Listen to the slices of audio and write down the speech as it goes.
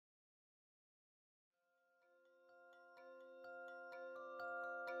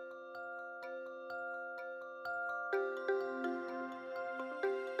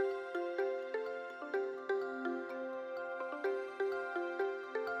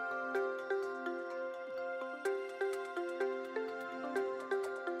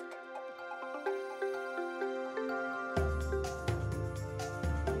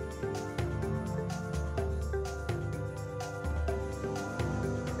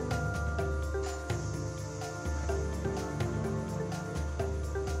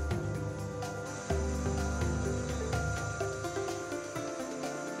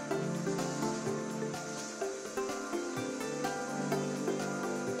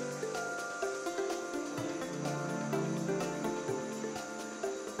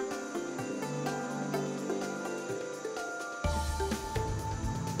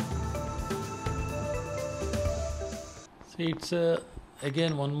It's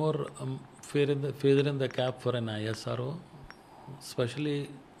again one more feather in the cap for an ISRO, especially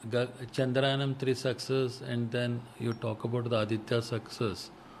Chandrayaan-3 success, and then you talk about the Aditya success.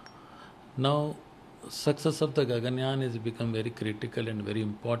 Now, success of the Gaganyaan has become very critical and very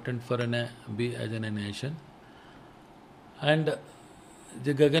important for as a nation. And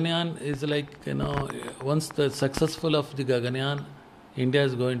the Gaganyaan is like, once the successful of the Gaganyaan, India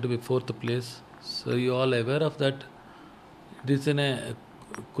is going to be fourth place. So you all aware of that. It is in a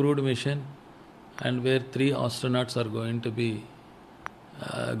crewed mission, and where 3 astronauts are going to be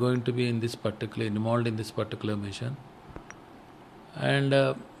in this particular involved in this particular mission. And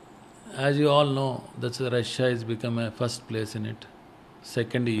as you all know, that's Russia has become a first place in it,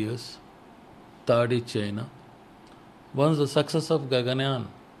 second US, third is China. Once the success of Gaganyaan,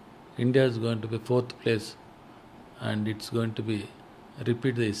 India is going to be fourth place, and it's going to be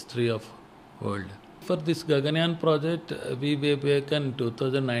repeat the history of world. For this Gaganyaan project, we back in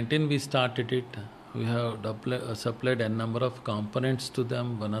 2019 we started it. We have supplied a number of components to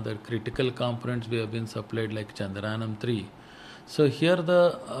them. One of the critical components we have been supplied like Chandrayaan-3. So here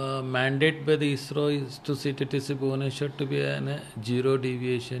the mandate by the ISRO is to CTTC Bhubaneswar to be a zero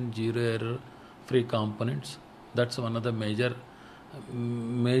deviation, zero error free components. That's one of the major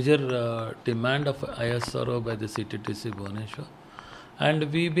demand of ISRO by the CTTC Bhubaneswar.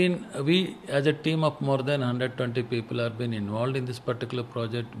 And we as a team of more than 120 people have been involved in this particular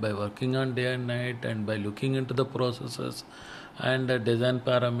project by working on day and night, and by looking into the processes and design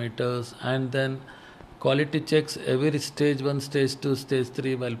parameters, and then quality checks every stage 1, stage 2, stage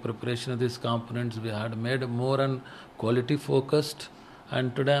 3. While preparation of these components, we had made more on quality focused,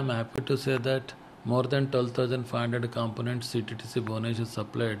 and today I am happy to say that more than 12,500 components CTTC Bhubaneswar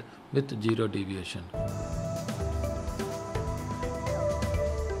supplied with zero deviation.